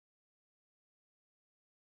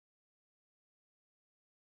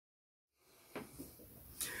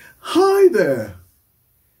Hi there.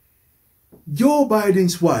 Joe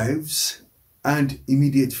Biden's wives and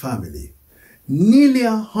immediate family.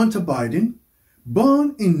 NEILIA Hunter Biden,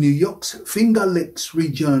 born in New York's Finger Lakes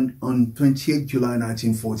region on 28 July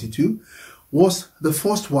 1942, was the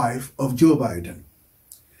first wife of Joe Biden.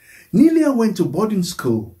 NEILIA went to boarding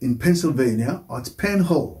school in Pennsylvania at Penn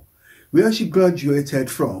Hall, where she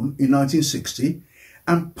graduated from in 1960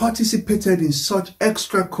 and participated in such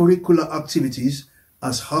extracurricular activities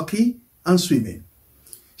as hockey and swimming.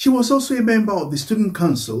 She was also a member of the Student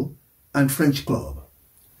Council and French Club.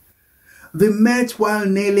 They met while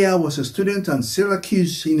NEILIA was a student at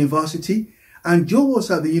Syracuse University and Joe was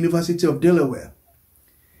at the University of Delaware.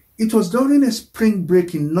 It was during a spring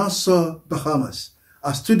break in Nassau, Bahamas,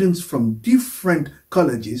 as students from different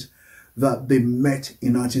colleges that they met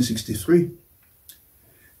in 1963.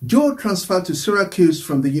 Joe transferred to Syracuse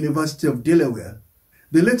from the University of Delaware.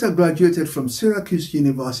 They later graduated from Syracuse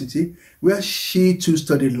University, where she too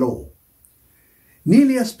studied law.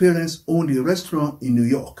 NEILIA's parents owned a restaurant in New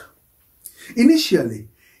York. Initially,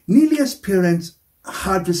 NEILIA's parents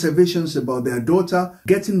had reservations about their daughter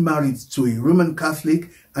getting married to a Roman Catholic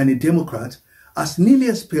and a Democrat, as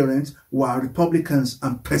NEILIA's parents were Republicans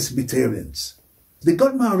and Presbyterians. They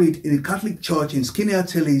got married in a Catholic church in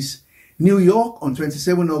Skaneateles, New York on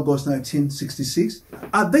 27 August 1966.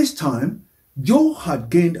 At this time, Joe had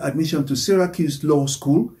gained admission to Syracuse Law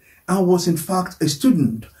School and was in fact a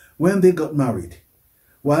student when they got married,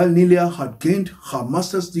 while NEILIA had gained her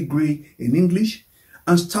master's degree in English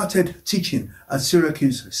and started teaching at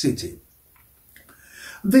Syracuse City.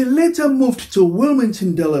 They later moved to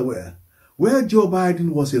Wilmington, Delaware, where Joe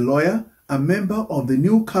Biden was a lawyer and member of the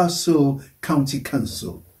Newcastle County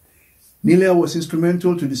Council. NEILIA was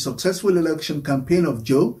instrumental to the successful election campaign of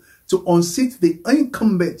Joe to unseat the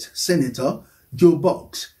incumbent Senator Joe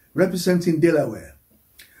Boggs, representing Delaware.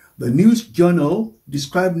 The News Journal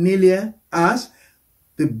described NEILIA as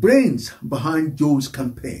the brains behind Joe's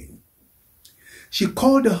campaign. She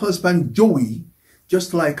called her husband Joey,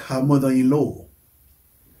 just like her mother-in-law.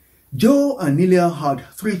 Joe and NEILIA had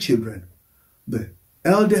 3 children, the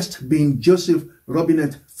eldest being Joseph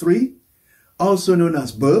Robinette III, also known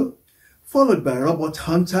as Burr, followed by Robert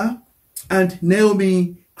Hunter and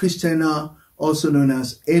NAOMI Christina, also known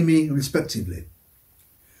as Amy, respectively.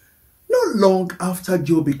 Not long after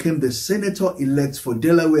Joe became the senator-elect for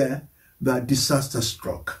Delaware, the disaster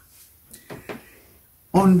struck.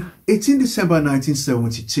 On 18 December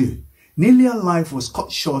 1972, NEILIA's life was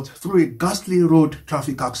cut short through a ghastly road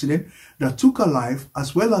traffic accident that took her life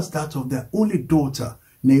as well as that of their only daughter,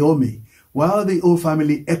 Naomi, while the whole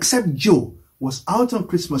family, except Joe, was out on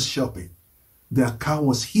Christmas shopping. Their car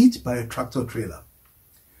was hit by a tractor trailer.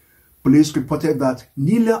 Police reported that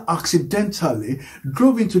NEILIA accidentally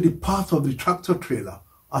drove into the path of the tractor trailer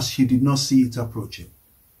as she did not see it approaching.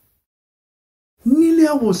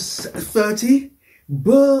 NEILIA was 30,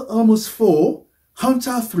 Burr almost 4,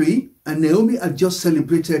 Hunter 3, and Naomi had just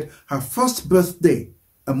celebrated her first birthday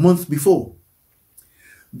a month before.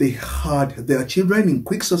 They had their children in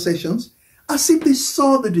quick successions as if they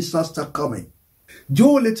saw the disaster coming.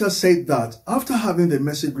 Joe later said that after having the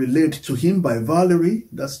message relayed to him by Valerie,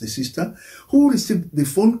 that's the sister, who received the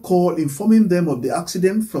phone call informing them of the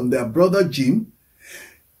accident from their brother Jim,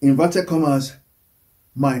 inverted commas,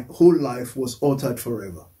 my whole life was altered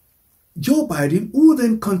forever. Joe Biden, who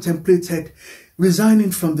then contemplated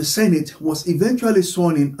resigning from the Senate, was eventually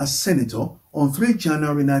sworn in as senator on 3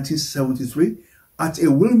 January 1973 at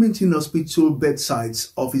a Wilmington hospital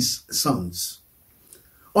bedsides of his sons.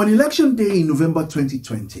 On election day in November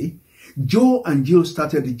 2020, Joe and Jill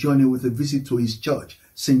started the journey with a visit to his church,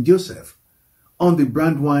 St. Joseph, on the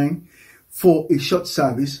Brandywine for a short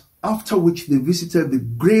service, after which they visited the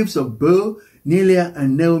graves of Burr, NEILIA,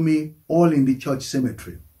 and Naomi, all in the church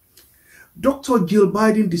cemetery. Dr. Jill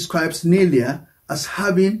Biden describes NEILIA as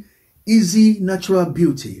having easy, natural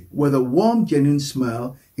beauty with a warm, genuine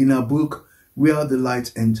smile in her book, Where the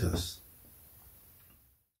Light Enters.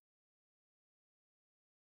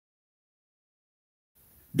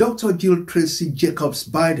 Dr. Jill Tracy Jacobs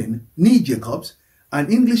Biden, née Jacobs, an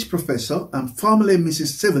English professor and formerly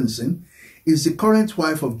Mrs. Stevenson, is the current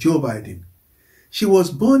wife of Joe Biden. She was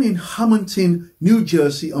born in Hamilton, New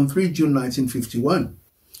Jersey on 3 June 1951.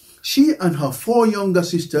 She and her 4 younger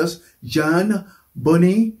sisters, Jan,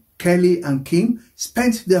 Bonnie, Kelly, and Kim,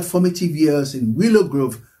 spent their formative years in Willow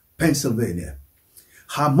Grove, Pennsylvania.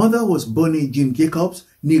 Her mother was Bonnie Jean Jacobs,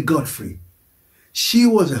 née Godfrey. She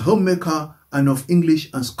was a homemaker and of English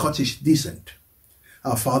and Scottish descent.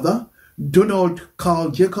 Her father, Donald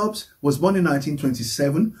Carl Jacobs, was born in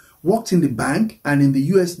 1927, worked in the bank and in the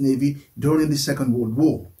US Navy during the Second World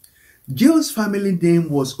War. Jill's family name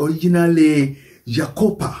was originally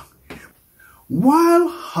Jacopa. While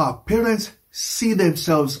her parents see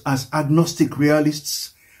themselves as agnostic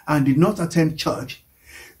realists and did not attend church,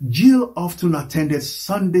 Jill often attended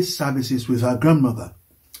Sunday services with her grandmother.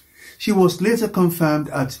 She was later confirmed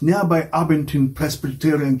at nearby Abington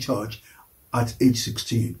Presbyterian Church at age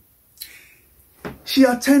 16. She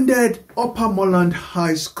attended Upper Moreland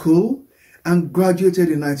High School and graduated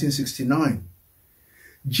in 1969.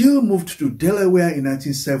 Jill moved to Delaware in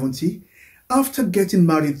 1970 after getting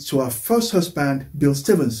married to her first husband, Bill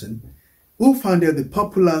Stevenson, who founded the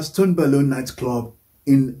popular Stone Balloon nightclub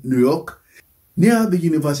in New York near the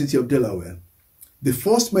University of Delaware. They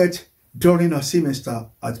first met during her semester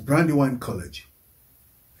at Brandywine College.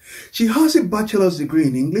 She has a bachelor's degree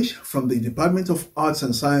in English from the Department of Arts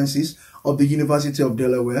and Sciences of the University of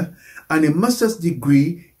Delaware and a master's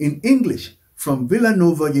degree in English from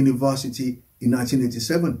Villanova University in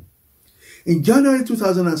 1987. In January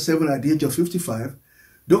 2007, at the age of 55,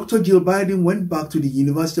 Dr. Jill Biden went back to the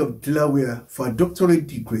University of Delaware for a doctorate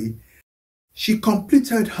degree. She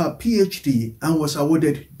completed her PhD and was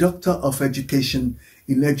awarded Doctor of Education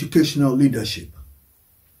in Educational Leadership.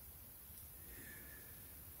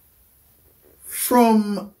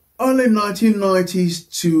 From early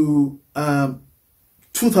 1990s to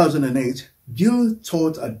 2008, Jill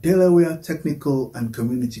taught at Delaware Technical and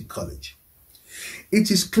Community College. It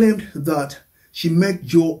is claimed that she met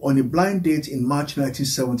Joe on a blind date in March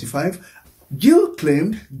 1975. Jill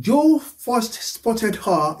claimed Joe first spotted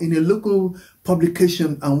her in a local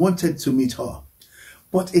publication and wanted to meet her.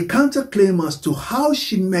 But a counterclaim as to how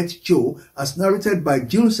she met Joe, as narrated by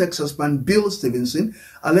Jill's ex-husband Bill Stevenson,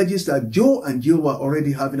 alleges that Joe and Jill were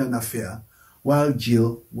already having an affair while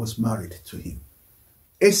Jill was married to him.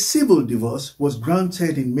 A civil divorce was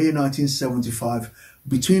granted in May 1975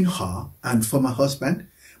 between her and former husband,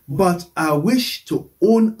 but her wish to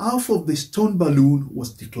own half of the Stone Balloon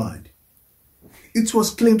was declined. It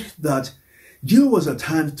was claimed that Jill was at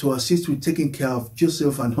hand to assist with taking care of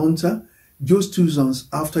Joseph and Hunter, Joe's two sons,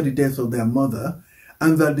 after the death of their mother,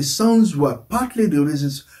 and that the sons were partly the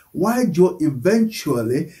reasons why Joe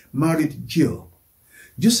eventually married Jill.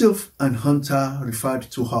 Joseph and Hunter referred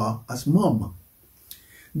to her as Mom.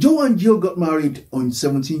 Joe and Jill got married on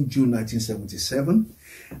 17 June 1977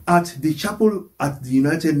 at the chapel at the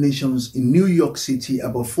United Nations in New York City,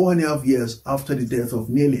 about 4.5 years after the death of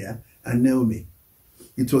NEILIA and NAOMI.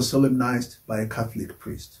 It was solemnized by a Catholic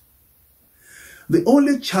priest. The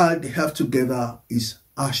only child they have together is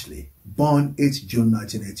Ashley, born 8 June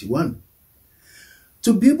 1981.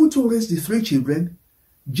 To be able to raise the 3 children,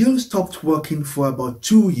 Jill stopped working for about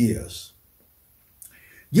 2 years.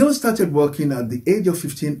 Jill started working at the age of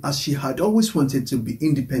 15 as she had always wanted to be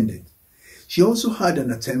independent. She also had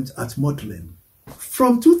an attempt at modeling.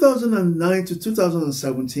 From 2009 to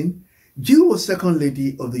 2017, Jill was Second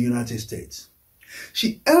Lady of the United States.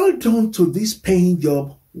 She held on to this paying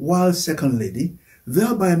job while Second Lady,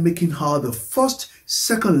 thereby making her the first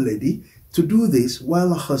Second Lady to do this while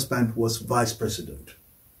her husband was Vice President.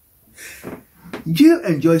 Jill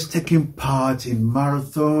enjoys taking part in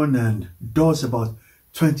marathon and does about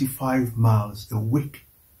 25 miles a week.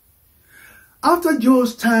 After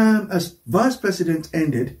Joe's time as Vice President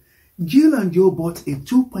ended, Jill and Joe bought a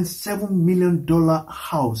 $2.7 million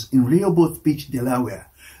house in Rehoboth Beach, Delaware.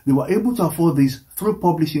 They were able to afford this through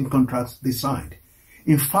publishing contracts they signed.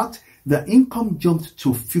 In fact, their income jumped to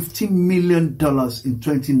 $15 million in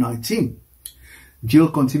 2019. Jill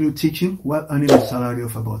continued teaching while earning a salary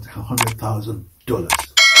of about $100,000.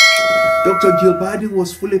 Dr. Jill Biden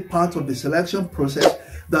was fully part of the selection process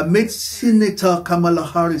that made Senator Kamala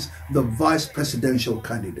Harris the vice presidential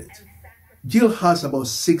candidate. Jill has about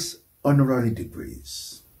 6 honorary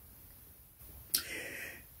degrees.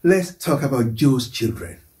 Let's talk about Joe's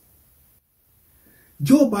children.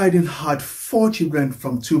 Joe Biden had 4 children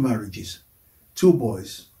from 2 marriages, 2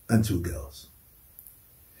 boys and 2 girls.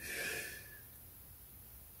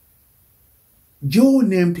 Joe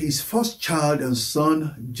named his first child and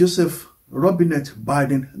son Joseph Robinette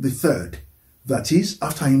Biden III, that is,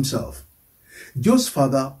 after himself. Joe's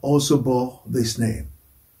father also bore this name.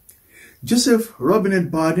 Joseph Robinette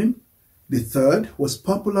Biden III was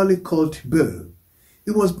popularly called Beau.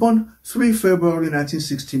 He was born 3 February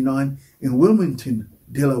 1969 in Wilmington,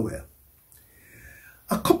 Delaware.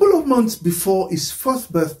 A couple of months before his 4th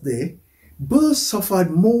birthday, Beau suffered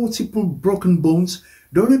multiple broken bones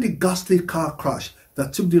during the ghastly car crash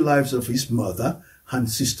that took the lives of his mother and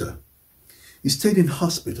sister. He stayed in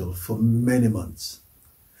hospital for many months.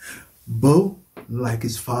 Beau, like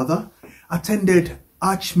his father, attended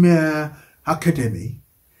Archmere Academy,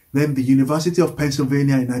 then the University of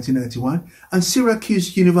Pennsylvania in 1991, and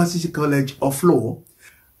Syracuse University College of Law.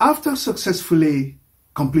 After successfully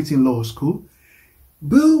completing law school,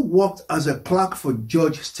 Bill worked as a clerk for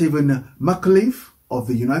Judge Stephen McAuliffe of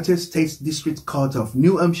the United States District Court of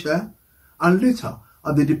New Hampshire, and later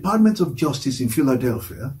at the Department of Justice in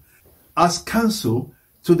Philadelphia, as counsel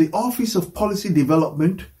to the Office of Policy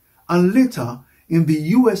Development, and later in the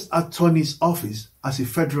U.S. Attorney's Office as a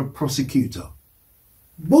federal prosecutor.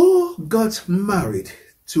 Bo got married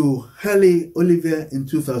to Haley Oliver in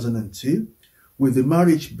 2002, with the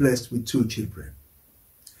marriage blessed with 2 children,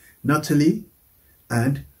 Natalie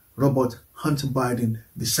and Robert Hunter Biden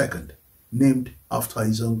II, named after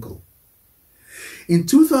his uncle. In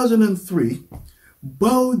 2003,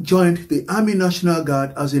 Bo joined the Army National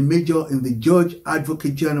Guard as a major in the George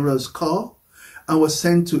Advocate General's Corps and was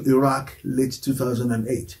sent to Iraq late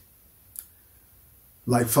 2008.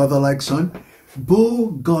 Like father, like son, Bo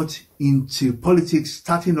got into politics,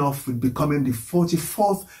 starting off with becoming the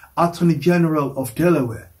 44th Attorney General of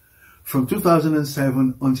Delaware from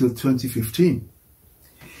 2007 until 2015.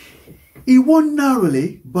 He won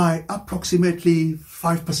narrowly by approximately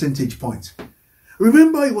 5 percentage points.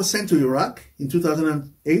 Remember, he was sent to Iraq in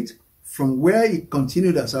 2008, from where he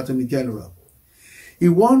continued as Attorney General. He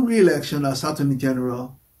won re-election as Attorney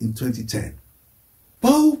General in 2010.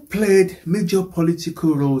 Bo played major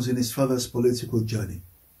political roles in his father's political journey.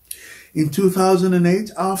 In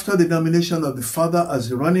 2008, after the nomination of the father as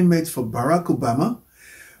the running mate for Barack Obama,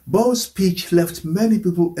 Bo's speech left many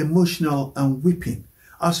people emotional and weeping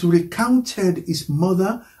as he recounted his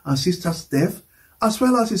mother and sister's death, as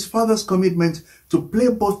well as his father's commitment to play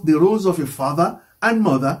both the roles of a father and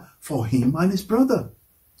mother for him and his brother.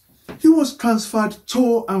 He was transferred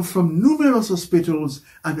to and from numerous hospitals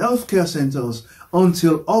and healthcare centers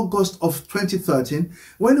until August of 2013,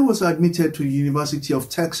 when he was admitted to the University of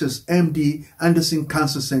Texas MD Anderson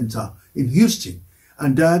Cancer Center in Houston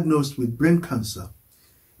and diagnosed with brain cancer.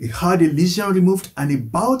 He had a lesion removed and a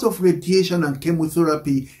bout of radiation and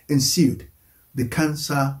chemotherapy ensued. The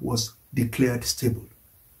cancer was declared stable.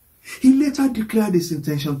 He later declared his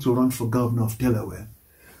intention to run for governor of Delaware.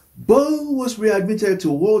 Bo was readmitted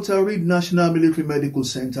to Walter Reed National Military Medical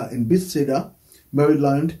Center in Bethesda,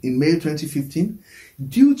 Maryland in May 2015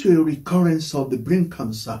 due to a recurrence of the brain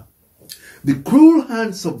cancer. The cruel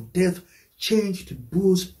hands of death changed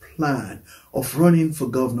Bo's plan of running for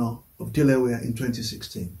governor of Delaware in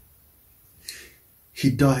 2016. He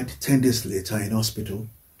died 10 days later in hospital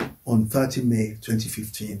on 30 May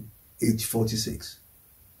 2015, age 46.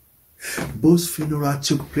 Bo's funeral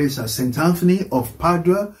took place at St. Anthony of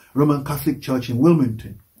Padua Roman Catholic Church in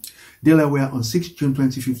Wilmington, Delaware on 6 June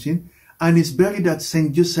 2015, and is buried at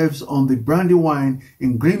St. Joseph's on the Brandywine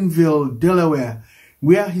in Greenville, Delaware,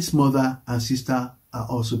 where his mother and sister are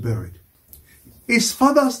also buried. His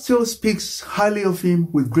father still speaks highly of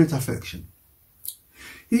him with great affection.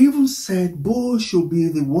 He even said Bo should be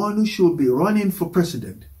the one who should be running for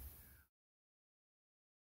president.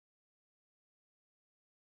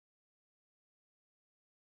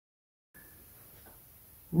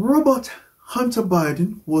 Robert Hunter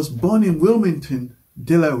Biden was born in Wilmington,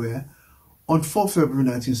 Delaware on 4 February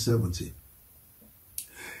 1970.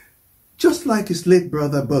 Just like his late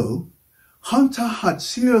brother Bo, Hunter had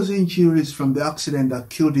serious injuries from the accident that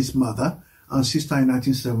killed his mother and sister in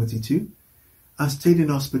 1972 and stayed in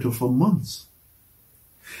hospital for months.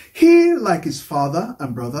 He, like his father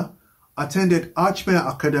and brother, attended Archmere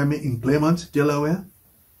Academy in Claymont, Delaware,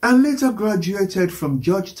 and later graduated from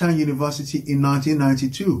Georgetown University in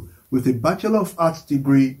 1992 with a Bachelor of Arts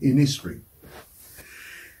degree in history.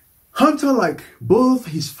 Hunter, like both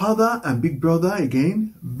his father and big brother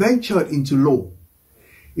again, ventured into law.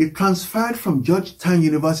 He transferred from Georgetown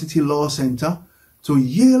University Law Center to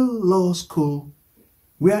Yale Law School,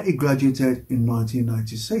 where he graduated in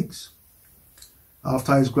 1996.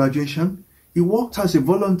 After his graduation, he worked as a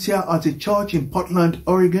volunteer at a church in Portland,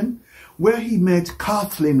 Oregon, where he met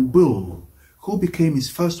Kathleen Bull, who became his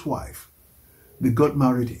first wife. They got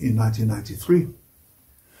married in 1993.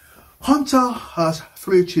 Hunter has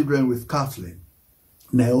 3 children with Kathleen: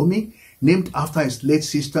 Naomi, named after his late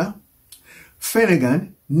sister;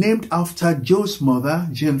 Finnegan, named after Joe's mother,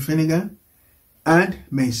 Jane Finnegan; and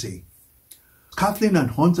Macy. Kathleen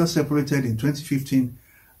and Hunter separated in 2015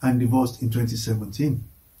 and divorced in 2017.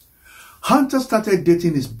 Hunter started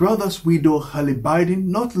dating his brother's widow, Haley Biden,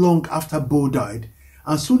 not long after Bo died,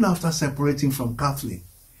 and soon after separating from Kathleen.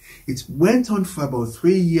 It went on for about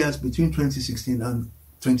 3 years between 2016 and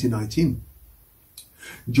 2019.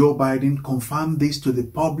 Joe Biden confirmed this to the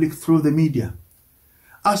public through the media.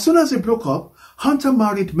 As soon as they broke up, Hunter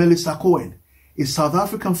married Melissa Cohen, a South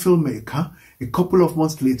African filmmaker, a couple of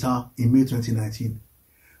months later in May 2019.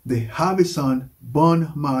 They have a son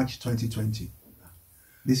born March 2020.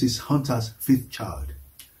 This is Hunter's fifth child.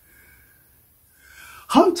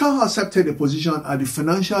 Hunter accepted a position at the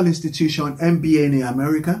financial institution MBA in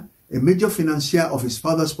America, a major financier of his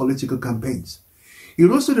father's political campaigns. He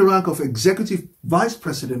rose to the rank of executive vice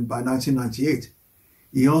president by 1998.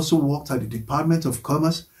 He also worked at the Department of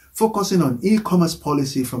Commerce, focusing on e-commerce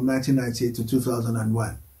policy from 1998 to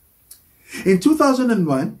 2001. In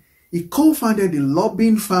 2001, he co-founded the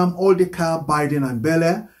lobbying firm Aldecar, Biden and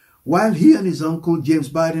Belair, while he and his uncle James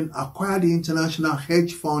Biden acquired the international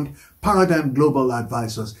hedge fund Paradigm Global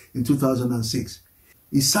Advisors in 2006.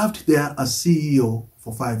 He served there as CEO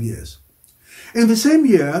for 5 years. In the same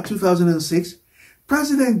year, 2006,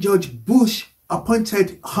 President George Bush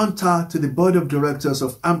appointed Hunter to the board of directors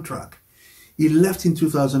of Amtrak. He left in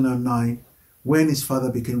 2009 when his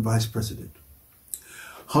father became vice president.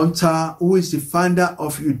 Hunter, who is the founder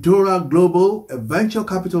of Eudora Global, a venture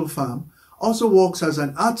capital firm, also works as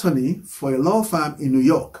an attorney for a law firm in New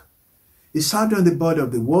York. He served on the board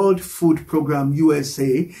of the World Food Program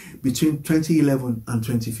USA between 2011 and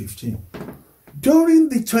 2015. During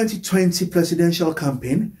the 2020 presidential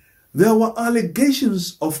campaign, there were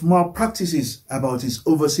allegations of malpractices about his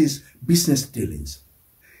overseas business dealings.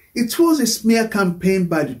 It was a smear campaign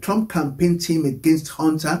by the Trump campaign team against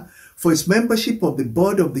Hunter for his membership of the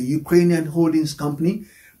board of the Ukrainian holdings company,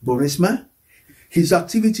 Burisma, his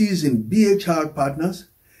activities in BHR Partners,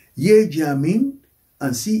 Ye Jiamin,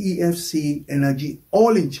 and CEFC Energy,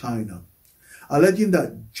 all in China, alleging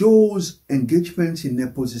that Joe's engagement in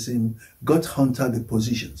nepotism got Hunter the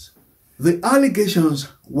positions. The allegations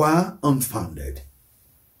were unfounded.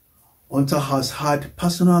 Hunter has had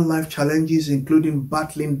personal life challenges, including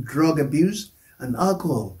battling drug abuse and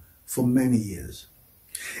alcohol for many years.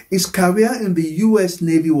 His career in the US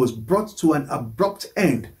Navy was brought to an abrupt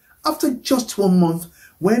end after just 1 month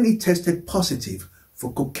when he tested positive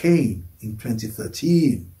for cocaine in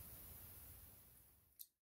 2013.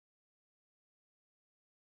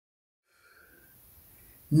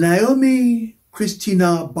 Naomi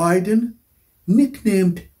Christina Biden,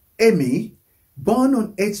 nicknamed Emmy, born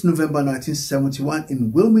on 8 November 1971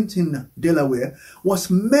 in Wilmington, Delaware, was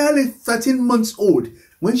merely 13 months old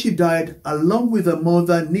when she died along with her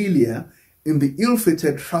mother NEILIA in the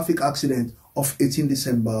ill-fated traffic accident of 18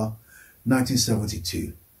 December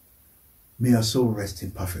 1972. May her soul rest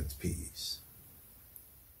in perfect peace.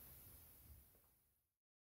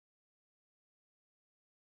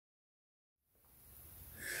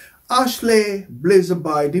 Ashley Blazer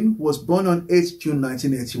Biden was born on 8 June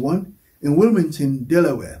 1981 in Wilmington,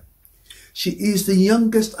 Delaware. She is the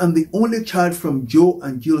youngest and the only child from Joe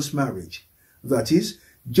and Jill's marriage. That is,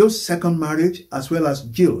 Joe's second marriage as well as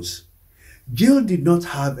Jill's. Jill did not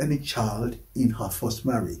have any child in her first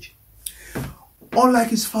marriage. Unlike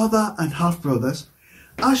his father and half-brothers,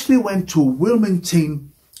 Ashley went to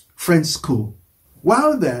Wilmington Friends School.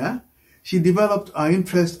 While there, she developed her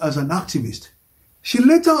interest as an activist. She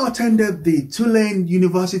later attended the Tulane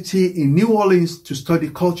University in New Orleans to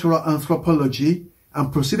study cultural anthropology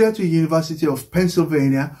and proceeded to the University of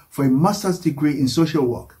Pennsylvania for a master's degree in social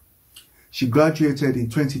work. She graduated in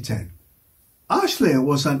 2010. Ashley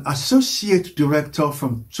was an associate director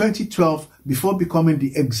from 2012 before becoming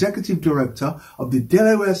the executive director of the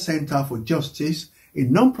Delaware Center for Justice, a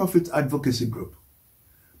non-profit advocacy group.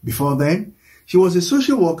 Before then, she was a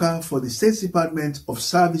social worker for the State Department of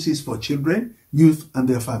Services for Children, Youth and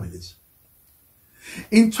their Families.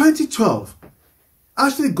 In 2012,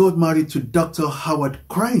 Ashley got married to Dr. Howard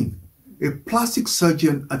Crane, a plastic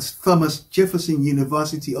surgeon at Thomas Jefferson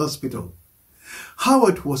University Hospital.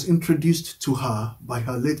 Howard was introduced to her by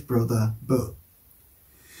her late brother, Bo.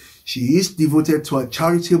 She is devoted to a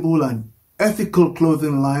charitable and ethical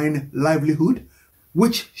clothing line, Livelihood,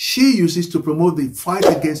 which she uses to promote the fight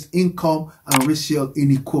against income and racial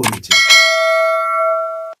inequality.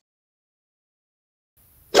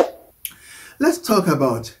 Let's talk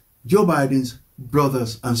about Joe Biden's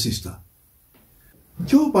brothers and sister.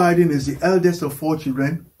 Joe Biden is the eldest of 4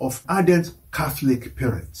 children of ardent Catholic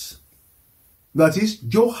parents. That is,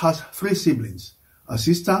 Joe has 3 siblings, a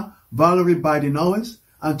sister, Valerie Biden Owens,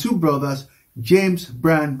 and 2 brothers, James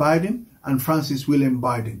Brian Biden and Francis William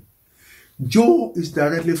Biden. Joe is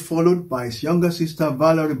directly followed by his younger sister,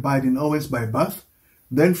 Valerie Biden Owens by birth,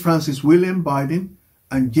 then Francis William Biden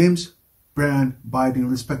and James Brian Biden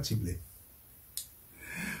respectively.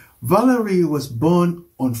 Valerie was born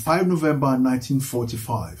on 5 November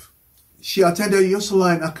 1945. She attended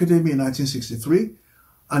Ursuline Academy in 1963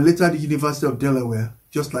 and later the University of Delaware,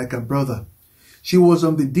 just like her brother. She was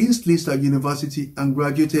on the Dean's List at university and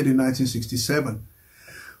graduated in 1967.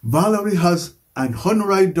 Valerie has an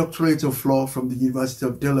honorary doctorate of law from the University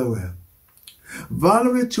of Delaware.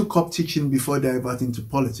 Valerie took up teaching before diverting to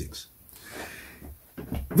politics.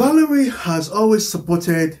 Valerie has always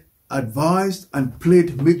supported, advised, and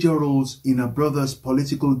played major roles in her brother's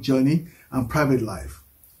political journey and private life.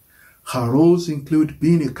 Her roles include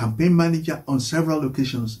being a campaign manager on several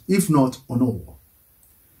occasions, if not on all.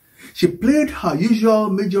 She played her usual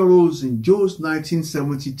major roles in Joe's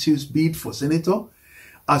 1972 bid for senator,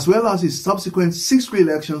 as well as his subsequent 6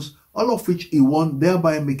 re-elections, all of which he won,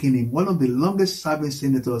 thereby making him one of the longest-serving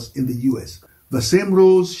senators in the U.S. The same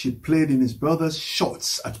roles she played in his brother's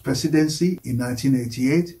shots at presidency in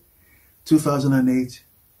 1988, 2008,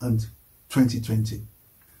 and 2020.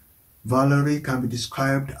 Valerie can be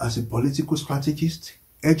described as a political strategist,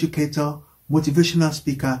 educator, motivational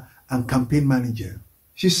speaker, and campaign manager.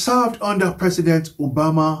 She served under President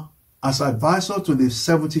Obama as advisor to the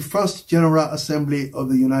 71st General Assembly of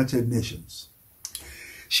the United Nations.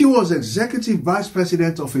 She was executive vice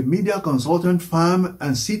president of a media consultant firm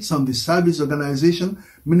and sits on the Service Organization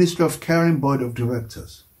Ministry of Caring Board of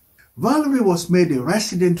Directors. Valerie was made a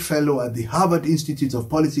resident fellow at the Harvard Institute of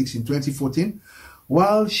Politics in 2014,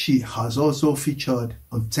 while she has also featured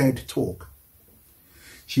on TED Talk.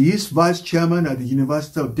 She is vice chairman at the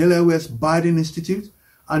University of Delaware's Biden Institute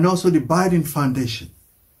and also the Biden Foundation.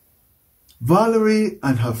 Valerie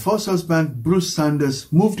and her first husband, Bruce Sanders,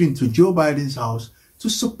 moved into Joe Biden's house to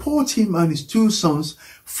support him and his 2 sons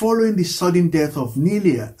following the sudden death of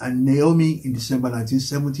NEILIA and NAOMI in December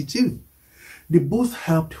 1972. They both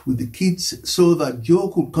helped with the kids so that Joe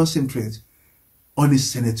could concentrate on his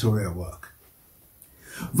senatorial work.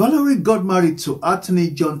 Valerie got married to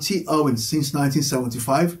Attorney John T. Owens since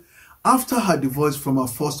 1975 after her divorce from her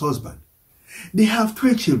first husband. They have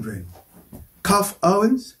 3 children, Kath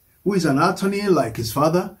Owens, who is an attorney like his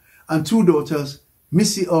father, and 2 daughters,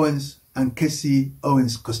 Missy Owens and Casey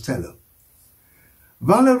Owens Costello.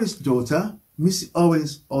 Valerie's daughter, Missy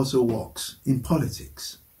Owens, also works in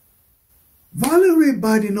politics. Valerie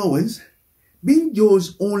Biden Owens, being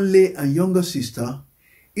Joe's only and younger sister,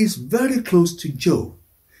 is very close to Joe.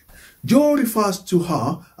 Joe refers to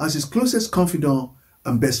her as his closest confidant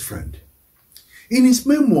and best friend. In his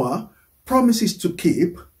memoir, Promises to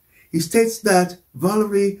Keep, he states that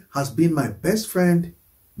Valerie has been my best friend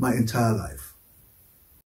my entire life.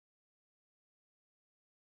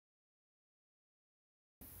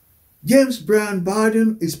 James Brian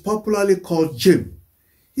Biden is popularly called Jim.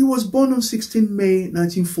 He was born on 16 May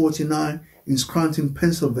 1949 in Scranton,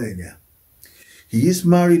 Pennsylvania. He is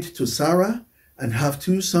married to Sarah and have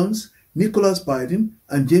 2 sons, Nicholas Biden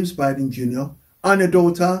and James Biden Jr., and a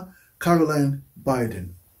daughter, Caroline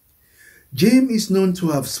Biden. Jim is known to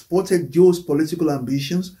have supported Joe's political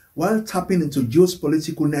ambitions while tapping into Joe's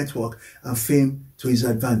political network and fame to his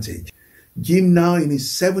advantage. Jim, now in his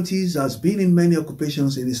 70s, has been in many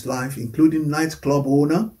occupations in his life, including nightclub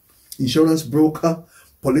owner, insurance broker,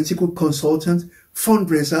 political consultant,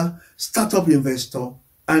 fundraiser, startup investor,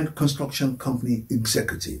 and construction company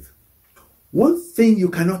executive. One thing you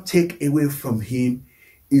cannot take away from him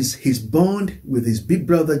is his bond with his big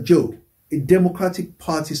brother Joe, a Democratic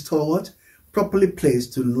Party stalwart, properly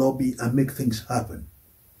placed to lobby and make things happen.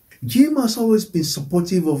 Jim has always been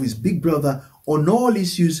supportive of his big brother on all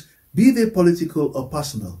issues, be they political or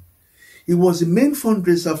personal. He was the main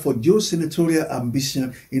fundraiser for Joe's senatorial ambition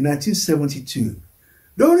in 1972.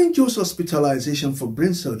 During Joe's hospitalization for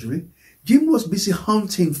brain surgery, Jim was busy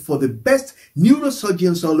hunting for the best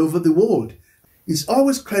neurosurgeons all over the world. He's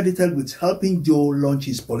always credited with helping Joe launch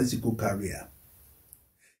his political career.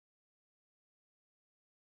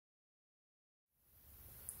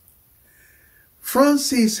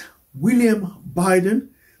 Francis William Biden,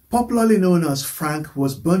 popularly known as Frank,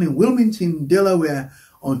 was born in Wilmington, Delaware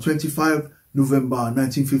on 25 November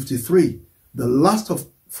 1953, the last of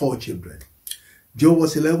 4 children. Joe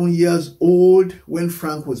was 11 years old when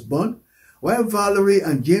Frank was born, while Valerie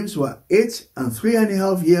and James were 8 and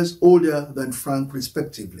 3.5 years older than Frank,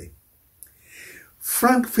 respectively.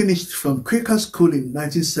 Frank finished from Quaker School in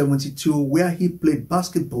 1972, where he played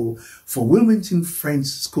basketball for Wilmington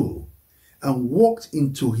Friends School, and walked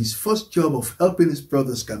into his first job of helping his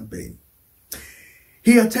brother's campaign.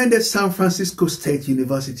 He attended San Francisco State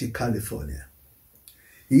University, California.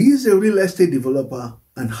 He is a real estate developer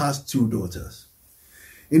and has 2 daughters.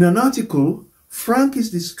 In an article, Frank is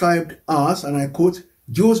described as, and I quote,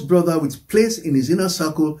 Joe's brother with place in his inner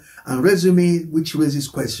circle and resume which raises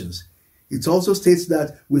questions. It also states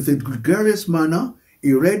that with a gregarious manner,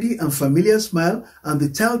 a ready and familiar smile, and the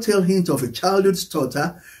telltale hint of a childhood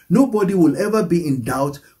stutter, nobody will ever be in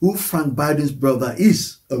doubt who Frank Biden's brother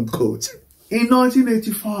is, unquote. In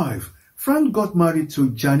 1985, Frank got married to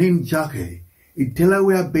Janine Jacquet, a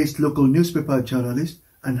Delaware-based local newspaper journalist,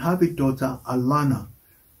 and have a daughter, Alana,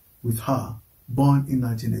 with her, born in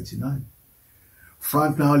 1989.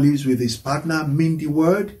 Frank now lives with his partner, Mindy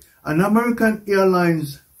Ward, an American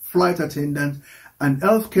Airlines flight attendant and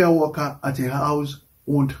healthcare worker at a house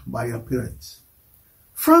owned by her parents.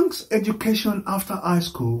 Frank's education after high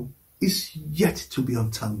school is yet to be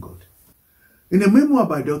untangled. In a memoir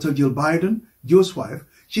by Dr. Jill Biden, Joe's wife,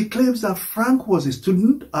 she claims that Frank was a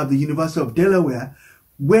student at the University of Delaware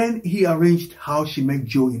when he arranged how she met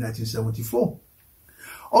Joe in 1974.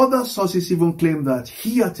 Other sources even claim that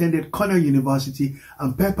he attended Cornell University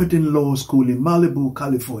and Pepperdine Law School in Malibu,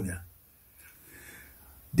 California.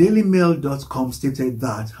 DailyMail.com stated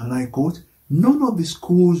that, and I quote, "None of the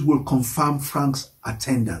schools will confirm Frank's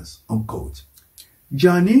attendance," unquote.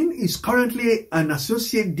 Janine is currently an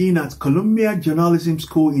associate dean at Columbia Journalism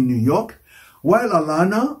School in New York, while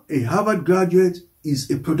Alana, a Harvard graduate, is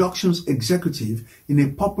a productions executive in a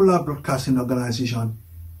popular broadcasting organization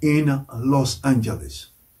in Los Angeles.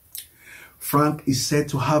 Frank is said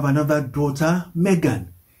to have another daughter,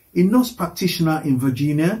 Megan, a nurse practitioner in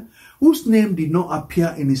Virginia, whose name did not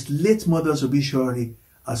appear in his late mother's obituary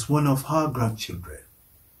as one of her grandchildren.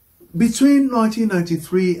 Between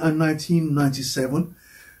 1993 and 1997,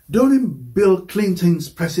 during Bill Clinton's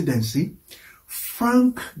presidency,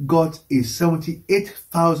 Frank got a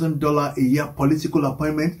 $78,000 a year political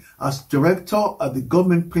appointment as director at the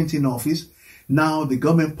government printing office, now the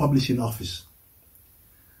government publishing office.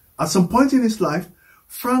 At some point in his life,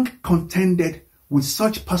 Frank contended with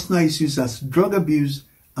such personal issues as drug abuse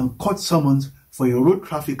and court summons for a road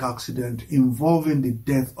traffic accident involving the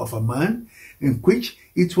death of a man in which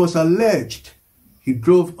it was alleged he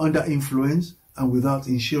drove under influence and without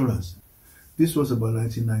insurance. This was about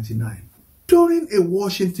 1999. During a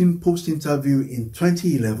Washington Post interview in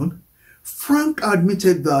 2011, Frank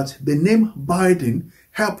admitted that the name Biden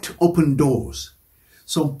helped open doors.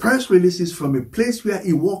 Some press releases from a place where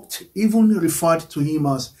he worked even referred to him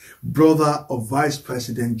as brother of Vice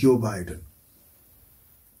President Joe Biden.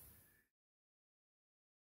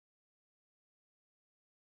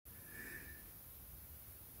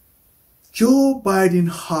 Joe Biden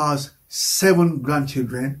has 7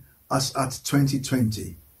 grandchildren as at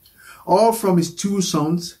 2020, all from his 2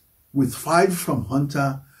 sons, with 5 from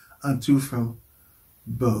Hunter and 2 from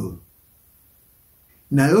Beau.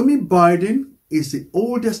 Naomi Biden is the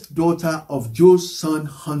oldest daughter of Joe's son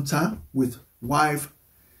Hunter with wife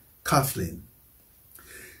Kathleen.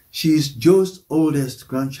 She is Joe's oldest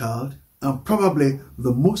grandchild and probably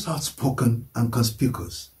the most outspoken and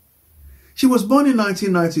conspicuous. She was born in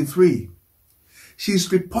 1993. She is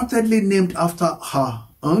reportedly named after her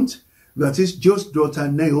aunt, that is Joe's daughter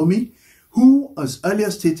Naomi, who, as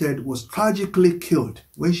earlier stated, was tragically killed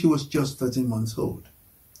when she was just 13 months old.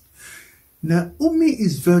 Naomi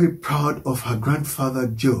is very proud of her grandfather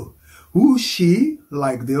Joe, who she,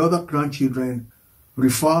 like the other grandchildren,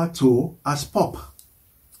 refer to as Pop.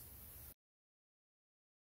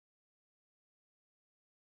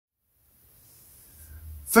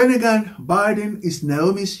 Finnegan Biden is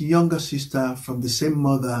Naomi's younger sister from the same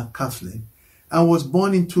mother, Kathleen, and was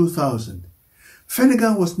born in 2000.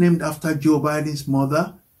 Finnegan was named after Joe Biden's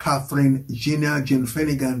mother, Catherine Gina Jane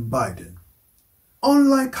Finnegan Biden.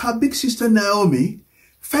 Unlike her big sister Naomi,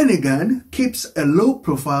 Finnegan keeps a low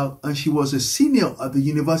profile, and she was a senior at the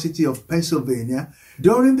University of Pennsylvania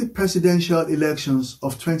during the presidential elections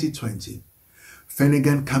of 2020.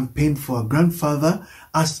 Finnegan campaigned for her grandfather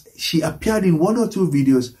as she appeared in 1 or 2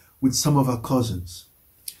 videos with some of her cousins.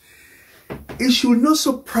 It should not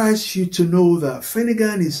surprise you to know that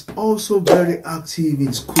Finnegan is also very active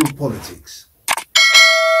in school politics.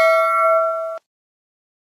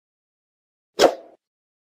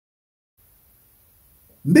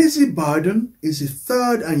 Maisie Biden is the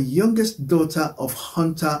 3rd and youngest daughter of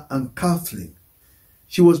Hunter and Kathleen.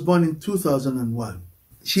 She was born in 2001.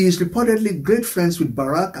 She is reportedly great friends with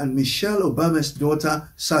Barack and Michelle Obama's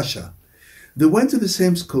daughter, Sasha. They went to the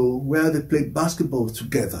same school where they played basketball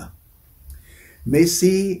together.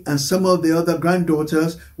 Maisie and some of the other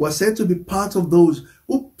granddaughters were said to be part of those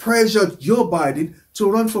who pressured Joe Biden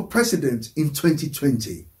to run for president in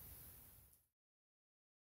 2020.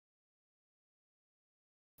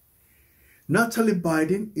 Natalie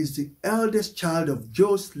Biden is the eldest child of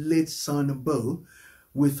Joe's late son Beau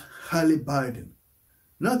with Hallie Biden.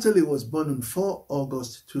 Natalie was born on 4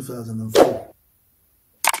 August 2004.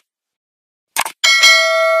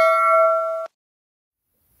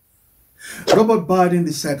 Robert Biden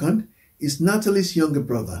II is Natalie's younger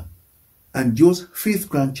brother and Joe's fifth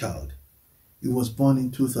grandchild. He was born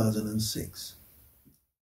in 2006.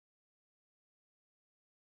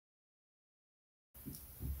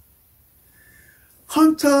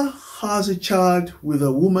 Hunter has a child with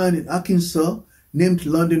a woman in Arkansas named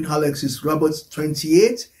London Alexis Roberts,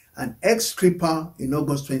 28, an ex-stripper in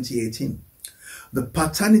August 2018. The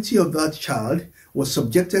paternity of that child was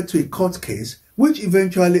subjected to a court case which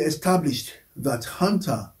eventually established that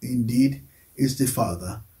Hunter indeed is the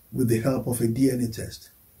father with the help of a DNA test.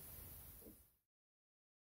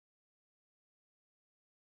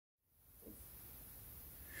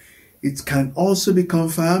 It can also be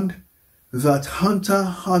confirmed that Hunter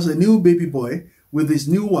has a new baby boy with his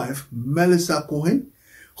new wife, Melissa Cohen,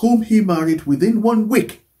 whom he married within 1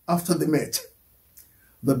 week after they met.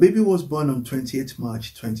 The baby was born on 28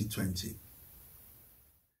 March 2020.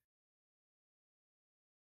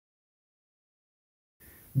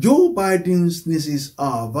 Joe Biden's nieces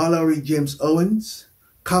are Valerie James Owens,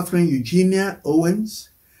 Catherine Eugenia Owens,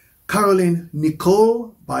 Caroline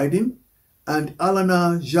Nicole Biden, and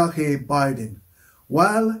Alana Jacque Biden,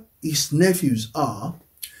 while his nephews are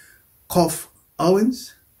Kof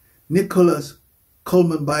Owens, Nicholas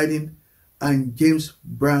Coleman Biden, and James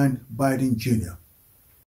Brian Biden Jr.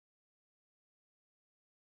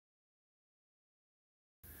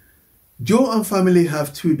 Joe and family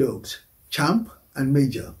have 2 dogs, Champ and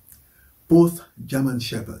Major, both German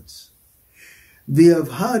Shepherds. They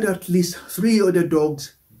have had at least 3 other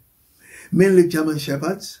dogs, mainly German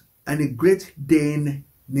Shepherds, and a Great Dane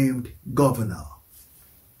named Governor.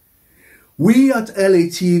 We at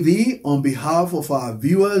LATV, on behalf of our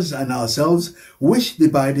viewers and ourselves, wish the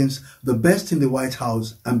Bidens the best in the White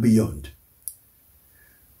House and beyond.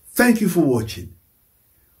 Thank you for watching.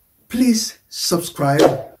 Please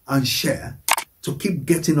subscribe and share to keep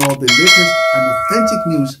getting all the latest and authentic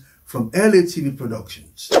news from LATV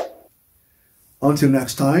Productions. Until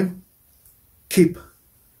next time,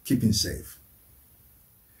 keeping safe.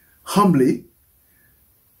 Humbly,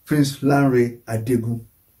 Prince Lanre Adegun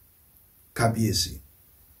Kabiesi.